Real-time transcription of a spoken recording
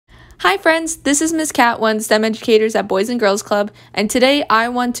Hi friends, this is Miss Cat, one of the STEM educators at Boys and Girls Club, and today I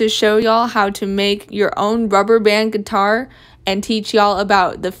want to show y'all how to make your own rubber band guitar and teach y'all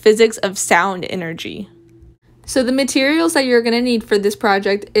about the physics of sound energy. So the materials that you're going to need for this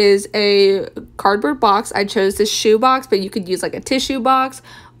project is a cardboard box. I chose this shoebox, but you could use like a tissue box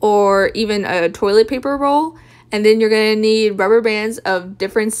or even a toilet paper roll. And then you're going to need rubber bands of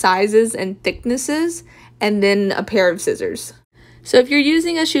different sizes and thicknesses, and then a pair of scissors. So if you're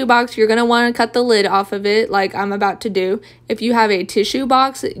using a shoebox, you're going to want to cut the lid off of it like I'm about to do. If you have a tissue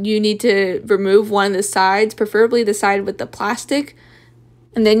box, you need to remove one of the sides, preferably the side with the plastic.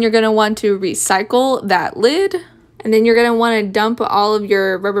 And then you're going to want to recycle that lid. And then you're going to want to dump all of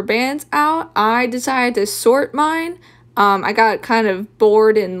your rubber bands out. I decided to sort mine. I got kind of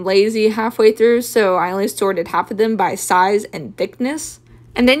bored and lazy halfway through, so I only sorted half of them by size and thickness.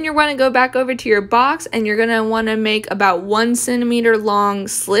 And then you're going to go back over to your box and you're going to want to make about 1 centimeter long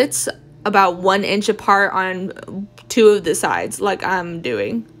slits, about 1 inch apart on 2 of the sides, like I'm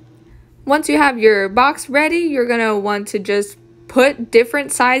doing. Once you have your box ready, you're going to want to just put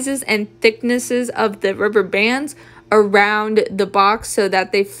different sizes and thicknesses of the rubber bands around the box so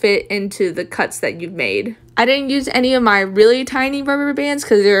that they fit into the cuts that you've made. I didn't use any of my really tiny rubber bands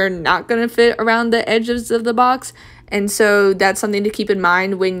because they're not going to fit around the edges of the box. And so that's something to keep in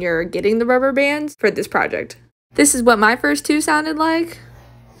mind when you're getting the rubber bands for this project. This is what my first 2 sounded like.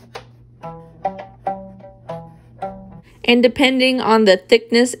 And depending on the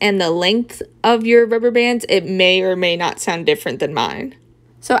thickness and the length of your rubber bands, it may or may not sound different than mine.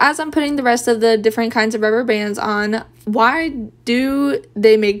 So as I'm putting the rest of the different kinds of rubber bands on, why do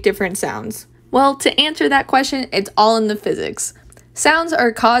they make different sounds? Well, to answer that question, it's all in the physics. Sounds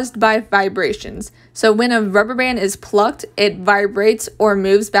are caused by vibrations. So when a rubber band is plucked, it vibrates or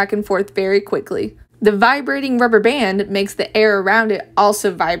moves back and forth very quickly. The vibrating rubber band makes the air around it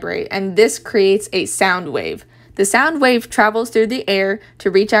also vibrate, and this creates a sound wave. The sound wave travels through the air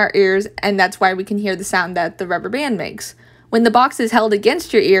to reach our ears, and that's why we can hear the sound that the rubber band makes. When the box is held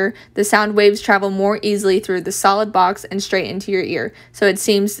against your ear, the sound waves travel more easily through the solid box and straight into your ear, so it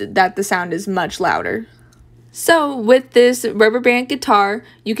seems that the sound is much louder. So with this rubber band guitar,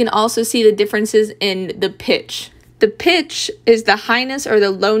 you can also see the differences in the pitch. The pitch is the highness or the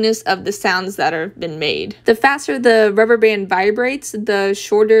lowness of the sounds that have been made. The faster the rubber band vibrates, the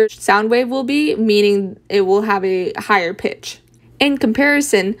shorter sound wave will be, meaning it will have a higher pitch. In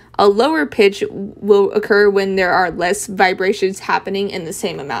comparison, a lower pitch will occur when there are less vibrations happening in the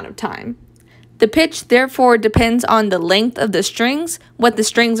same amount of time. The pitch therefore depends on the length of the strings, what the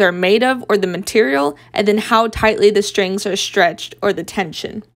strings are made of or the material, and then how tightly the strings are stretched or the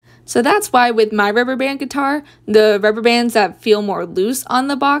tension. So that's why with my rubber band guitar, the rubber bands that feel more loose on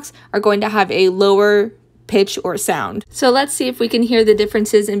the box are going to have a lower pitch or sound. So let's see if we can hear the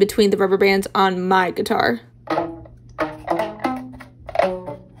differences in between the rubber bands on my guitar.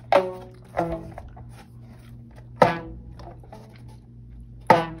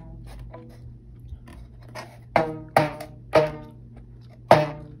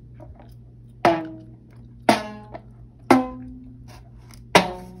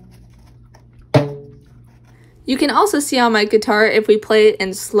 You can also see on my guitar if we play it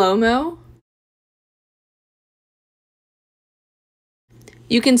in slow-mo.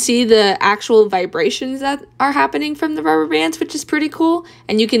 You can see the actual vibrations that are happening from the rubber bands, which is pretty cool.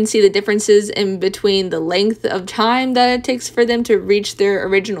 And you can see the differences in between the length of time that it takes for them to reach their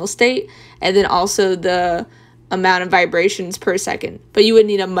original state, and then also the amount of vibrations per second. But you would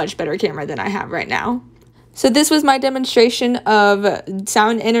need a much better camera than I have right now. So this was my demonstration of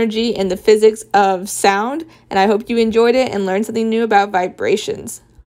sound energy and the physics of sound, and I hope you enjoyed it and learned something new about vibrations.